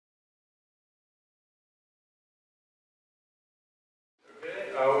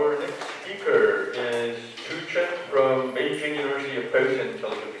our next speaker is Chen from Beijing University of Post and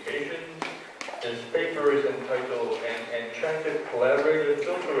Telecommunications. His paper is entitled An Enchanted Collaborative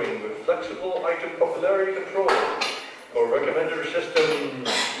Filtering with Flexible Item Popularity Control for Recommender Systems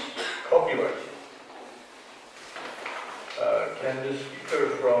Copyright. Can the speaker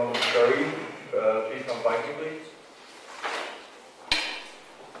from Sharif please come by me, please?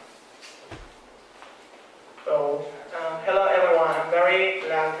 So, hello everyone. I'm very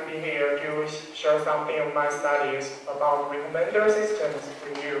glad to be here to share something of my studies about recommender systems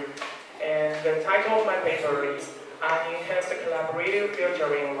with you. And the title of my paper is An Enhanced Collaborative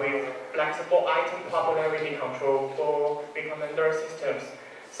Filtering with Flexible Item Popularity Control for Recommender Systems.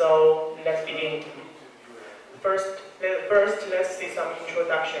 So, let's begin. First, let's see some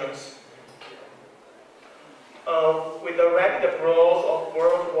introductions. With the rapid growth of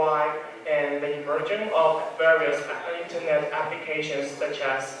worldwide and the emergence of various internet applications such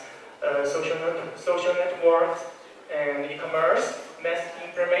as social networks and e-commerce, mass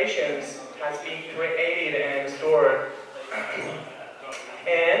information has been created and stored.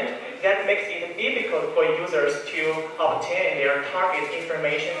 And that makes it difficult for users to obtain their target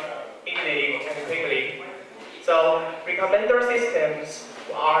information easily and quickly. So, recommender systems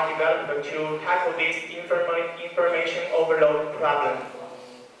are developed to tackle this information overload problem.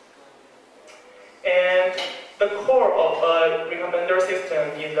 And the core of a recommender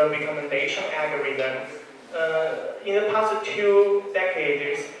system is the recommendation algorithm. In the past 2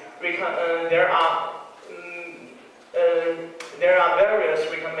 decades, there are various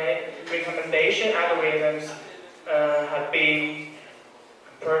recommendation algorithms have been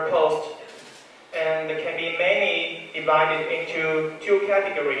proposed, and can be mainly divided into 2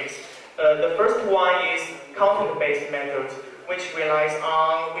 categories. The first one is content-based methods, which rely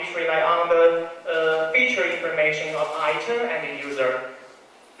on the feature information of item and the user.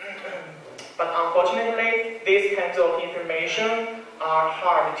 But unfortunately, these kinds of information are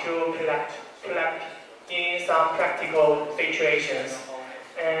hard to collect in some practical situations.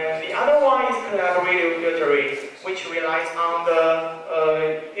 And the other one is collaborative filtering, which relies on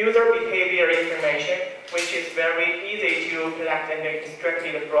the user behavior information, which is very easy to collect and extract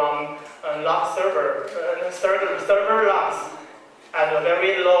it from log server logs at a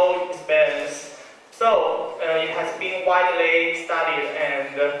very low expense. So it has been widely studied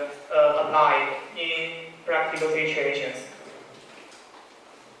and applied in practical situations.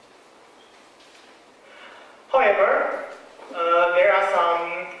 However, there are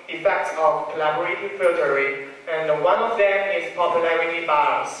some effects of collaborative filtering, and one of them is popularity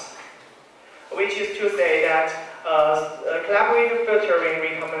bias, which is to say that collaborative filtering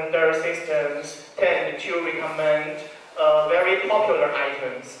recommender systems tend to recommend very popular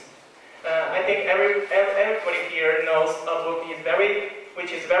items. I think everybody here knows a book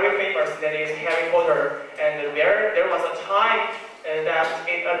which is very famous, that is Harry Potter, and there was a time that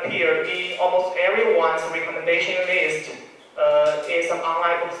it appeared in almost everyone's recommendation list in some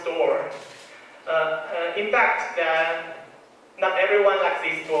online bookstore. In fact, not everyone likes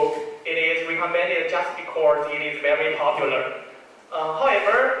this book. It is recommended just because it is very popular.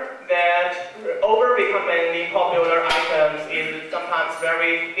 However, that over-recommending popular items is sometimes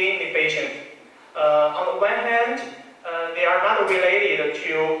very inefficient. On the one hand, they are not related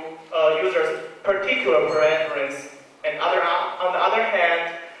to users' particular preference, and on the other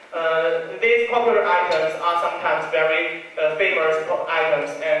hand, these popular items are sometimes very famous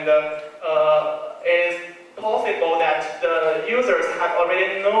items, and it is possible that the users have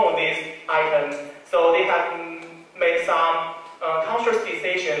already known these items, so they have made some conscious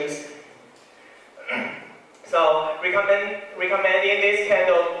decisions. So recommending this kind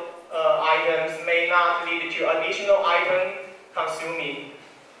of items may not lead to additional item consuming.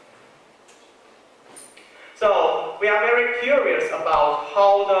 So we are very curious about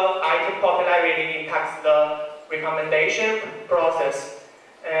how the item popularity impacts the recommendation process,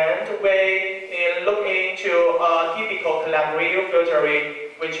 and we look into a typical collaborative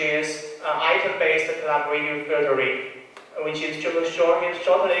filtering, which is item-based collaborative filtering, which is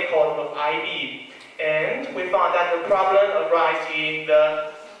shortly called IB. And we found that the problem arises in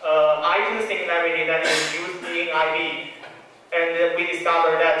the item similarity that is used in IB. And we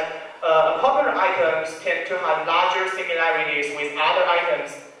discovered that popular items tend to have larger similarities with other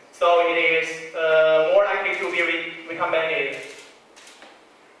items, so it is more likely to be recommended.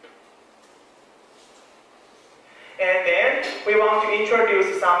 And then we want to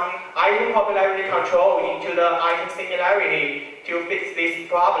introduce some item popularity control into the item similarity to fix this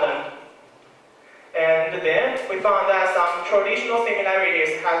problem. And then we found that some traditional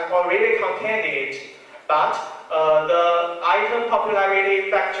similarities have already contained it, but the item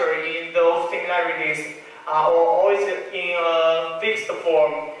popularity factor in those similarities are always in a fixed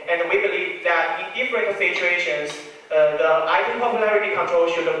form, and we believe that in different situations, the item popularity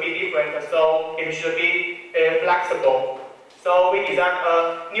control should be different, so it should be flexible. So we designed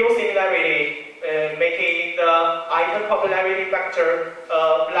a new similarity, making the item popularity factor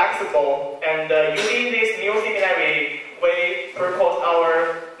flexible, and using this new similarity, we propose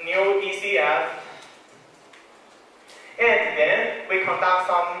our new ECF, and then we conduct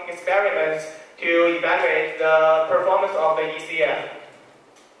some experiments to evaluate the performance of the ECF.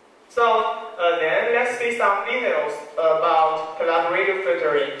 So then let's see some details about collaborative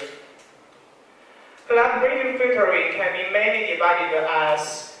filtering. Collaborative filtering can be mainly divided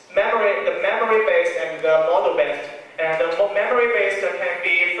as the memory-based and the model-based. And the memory-based can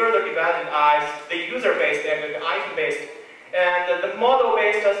be further divided as the user-based and the item-based. And the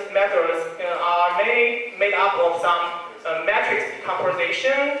model-based methods are mainly made up of some matrix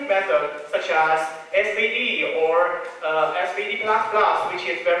decomposition method, such as SVD or SVD++, which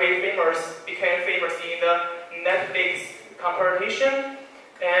is very famous, became famous in the Netflix competition.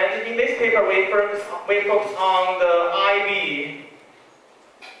 And in this paper, we focus on the IB.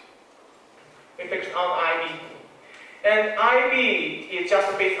 We focus on IB. And IB is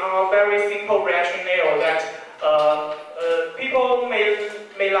just based on a very simple rationale that people may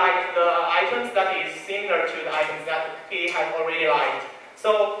like the items that is similar to the items that he has already liked.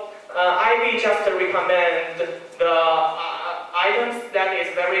 So IB just recommend the items that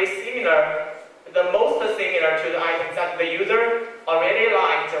is very similar, the most similar to the items that the user already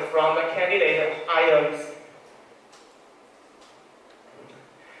liked from the candidate items.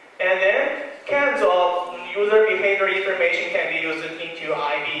 And then kinds of user behavior information can be used into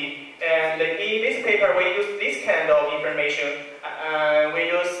IB. And in this paper, we use this kind of information.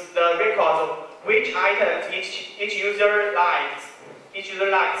 We use the records of which items each user likes.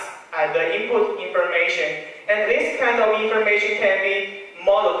 As the input information. And this kind of information can be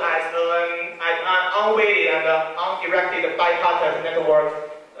modeled as an unweighted and undirected bipartite network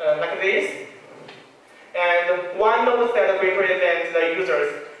like this. And one node set represents the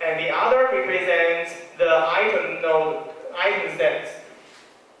users, and the other represents the item sets.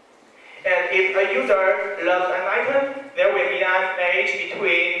 And if a user loves an item, there will be an edge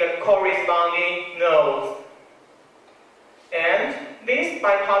between the corresponding nodes. And this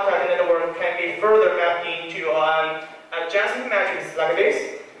bipartite network can be further mapped into an adjacent matrix like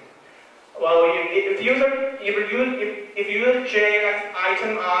this. Well, if user J likes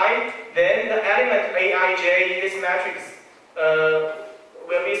item I, then the element Aij in this matrix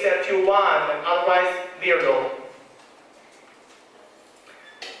will be set to 1 and otherwise 0.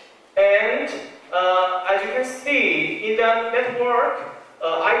 And as you can see, in the network,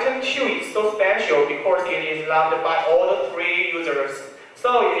 item 2 is so special because it is loved by all the 3 users.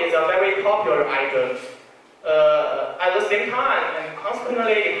 So it is a very popular item. At the same time, and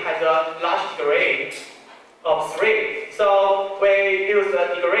consequently, it has a large degree of 3. So we use the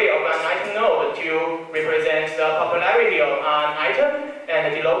degree of an item node to represent the popularity of an item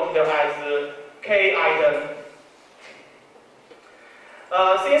and denote it as K item.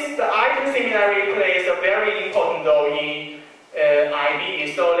 Since the item similarity plays a very important role in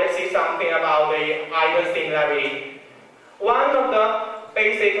IB, so let's see something about the item similarity. One of the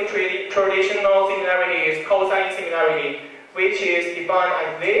basic traditional similarity is cosine similarity, which is defined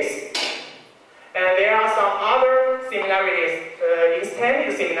as this. And there are some other similarities,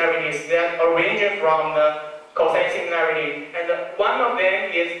 extended similarities that origin from the cosine similarity. And one of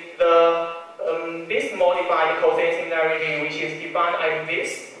them is the this modified cosine similarity, which is defined as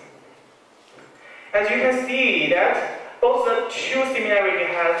this. As you can see that both the 2 similarities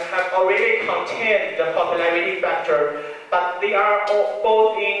have already contained the popularity factor, but they are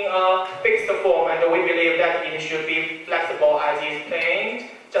both in a fixed form, and we believe that it should be flexible as explained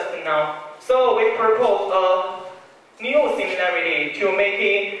just now. So we propose a new similarity to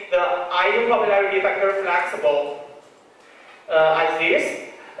making the item popularity factor flexible as this.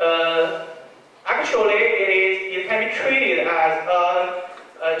 Actually, it can be treated as a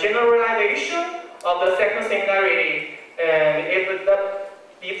generalization of the second similarity. And if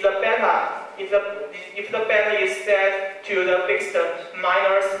the beta is set to the fixed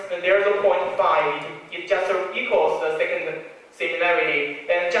minus 0.5, it just equals the second similarity.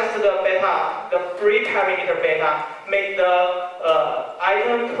 And just the beta, the free parameter beta, make the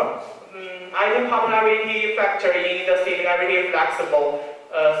item popularity factor in the similarity flexible,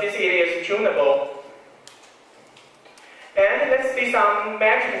 since it is tunable. And let's see some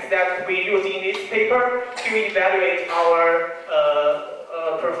metrics that we use in this paper to evaluate our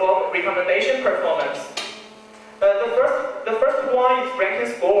recommendation performance. The first one is ranking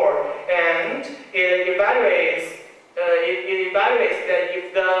score, and it evaluates that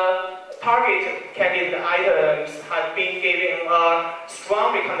if the target candidate items have been given a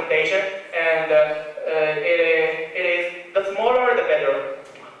strong recommendation, and it is the smaller the better.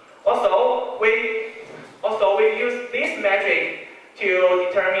 Also, we use this metric to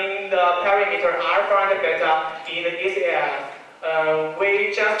determine the parameter alpha and beta in the ECF.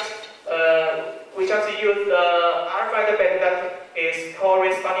 We just use the alpha and beta that is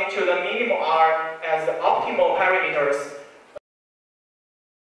corresponding to the minimum R as the optimal parameters.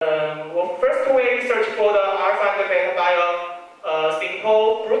 Well, first we search for the alpha and beta by a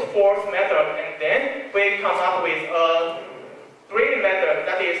simple brute force method, and then we come up with a grading method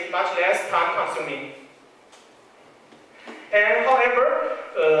that is much less time consuming. And however,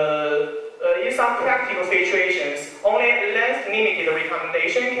 in some practical situations, only length-limited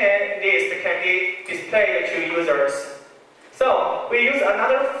recommendation list can be displayed to users. So we use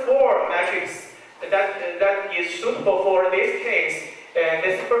another 4 metrics that is suitable for this case. And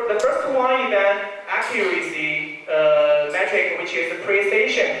the first one is an accuracy metric, which is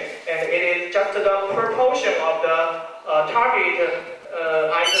precision, and it is just the proportion of the target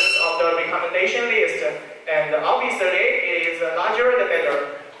items of the recommendation list. And obviously, it is larger the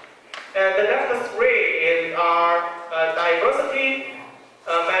better. And the last 3 are diversity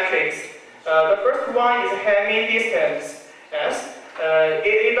metrics. The first one is hand-mean distance. Yes,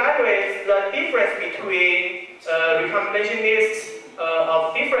 it evaluates the difference between recommendation lists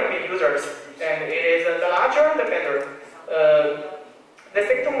of different users, and it is the larger the better. The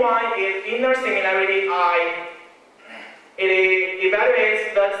second one is inner similarity I. It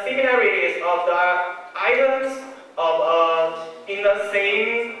evaluates the similarities of the items of in the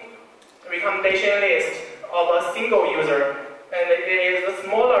same recommendation list of a single user, and it is the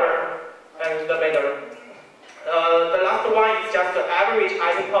smaller and the better. The last one is just the average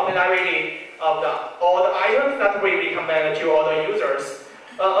item popularity of all the items that we recommend to all the users.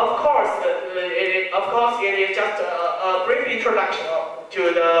 Of course, it is just a brief introduction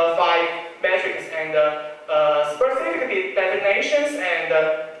to the 5 metrics, and specific definitions and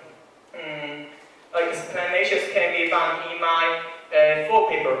explanations can be found in my full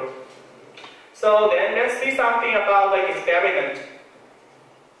paper. So then let's see something about the experiment.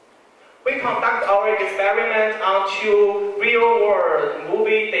 We conduct our experiment on 2 real-world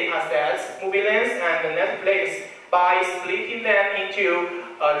movie datasets, movie lens and Netflix, by splitting them into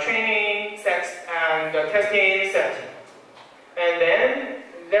training sets and testing set. And then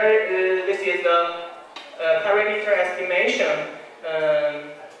this is the parameter estimation.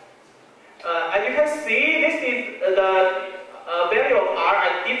 As you can see, this is the value of R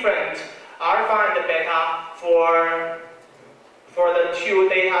at different alpha and beta for the 2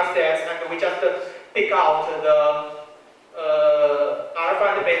 data sets, and we just pick out the alpha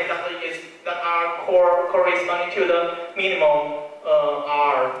and beta that are corresponding to the minimum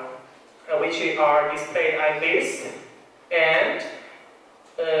R, which are displayed like this. And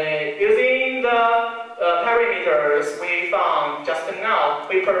using the parameters we found just now,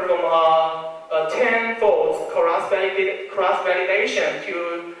 we perform a 10-fold cross-validation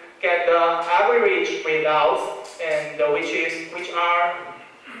to get the average results, and which are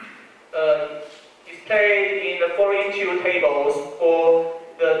displayed in the following 2 tables for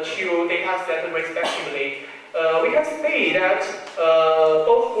the 2 data sets respectively. We can see that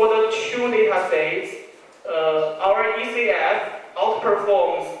both for the 2 data sets, our ECF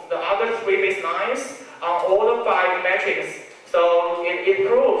outperforms the other 3 baselines on all the 5 metrics. So it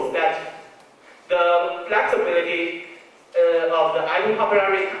proves that the flexibility of the item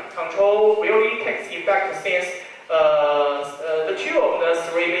popularity control really takes effect, since the 2 of the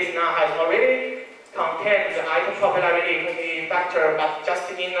 3 baseline has already contained the item popularity factor, but just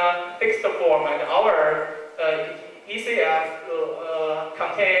in a fixed form, and our ECF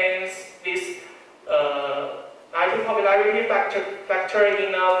contains this item popularity factor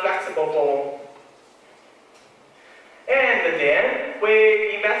in a flexible form. And then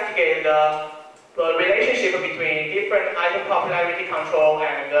we investigate the relationship between different item popularity control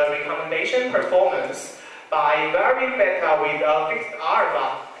and recommendation performance by varying beta with a fixed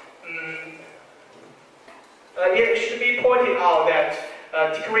alpha. It should be pointed out that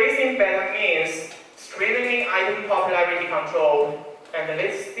decreasing beta means strengthening item popularity control. And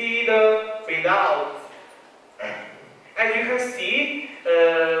let's see the results. As you can see,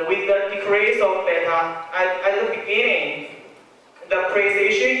 with the decrease of beta, at the beginning, the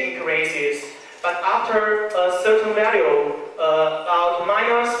precision increases. But after a certain value, about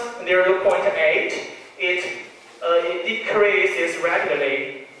minus 0.8, it decreases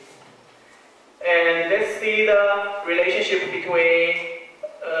rapidly. And let's see the relationship between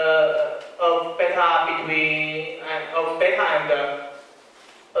of beta and the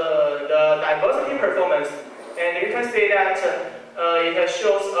diversity performance, and you can see that it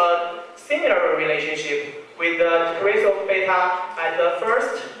shows a similar relationship with the decrease of beta at the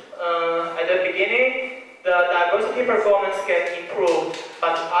beginning. The diversity performance gets improved,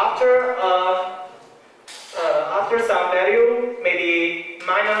 but after some value, maybe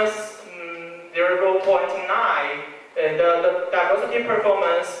minus 0.9, the diversity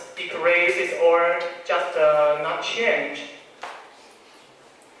performance decreases or just not change.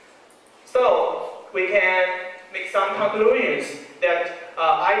 So we can make some conclusions that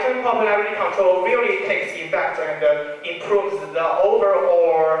item popularity control really takes effect and improves the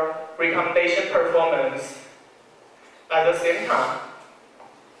overall recommendation performance at the same time.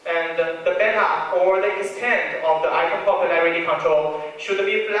 And the beta or the extent of the item popularity control should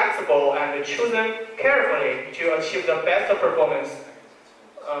be flexible and chosen carefully to achieve the best performance.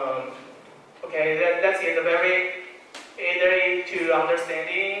 Okay, that's it. Very easy to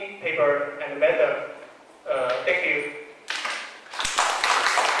understanding paper and method. Thank you.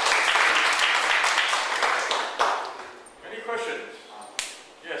 Any questions?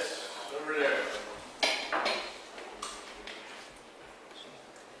 Yes, over there.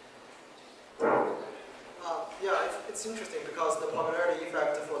 It's interesting because the popularity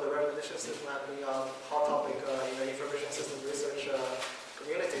effect for the recommendation system has been a hot topic in the information system research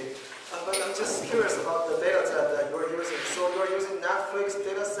community. But I'm just curious about the data set that you're using. So you're using Netflix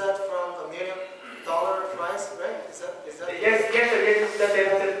data set from $1 million price, right? Is that? Yes, the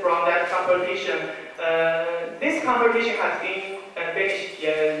data set from that competition. This competition has been finished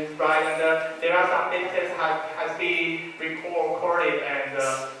yet, right? And there are some data sets has been recorded and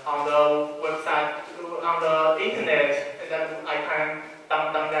on the website, on the internet, that I can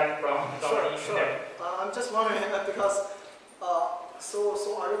download that from the internet. Sure. I'm just wondering because so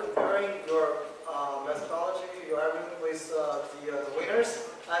are you comparing your methodology, your everything with the winners,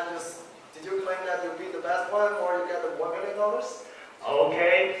 and did you claim that you'll be the best one or you get the $1 million?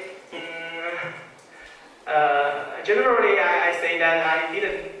 Okay. Generally, I say that I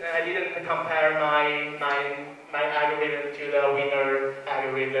didn't compare my algorithm to the winner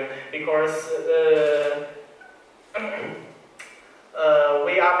algorithm because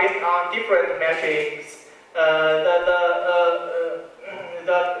we are based on different metrics.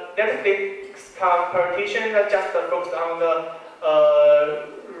 The Netflix competition just focused on the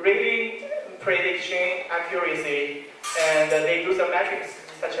rating prediction accuracy, and they do some metrics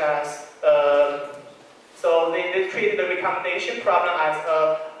such as so they treat the recommendation problem as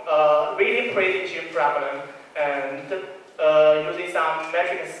a rating prediction problem, and using some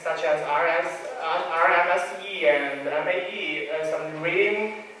metrics such as RMSE and MAE, some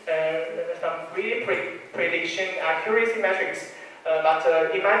rating prediction accuracy metrics. But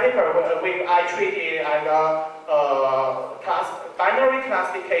in my paper, I treat it as a binary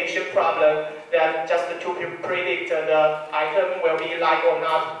classification problem that just to predict the item will be like or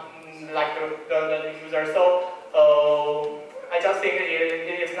not like the user. So I just think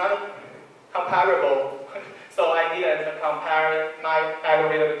it is not comparable. So I didn't compare my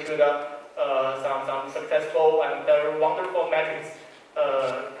algorithm to the some successful and very wonderful metrics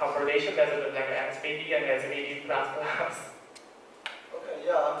comparison method like SVD and SVD++. Okay,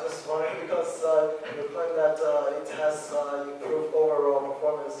 yeah, I'm just wondering because you claim that it has improved overall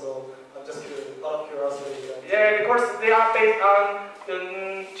performance, so I'm just curious, out of curiosity. Yeah, because they are based on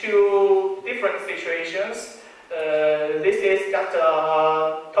two different situations. This is just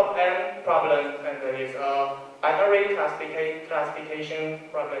a top-end problem, and there is a binary classification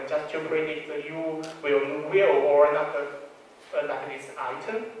problem just to predict you will or not like this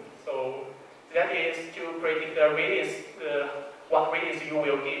item. So that is to predict the radius, what radius you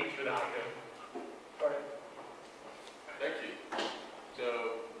will give to the item.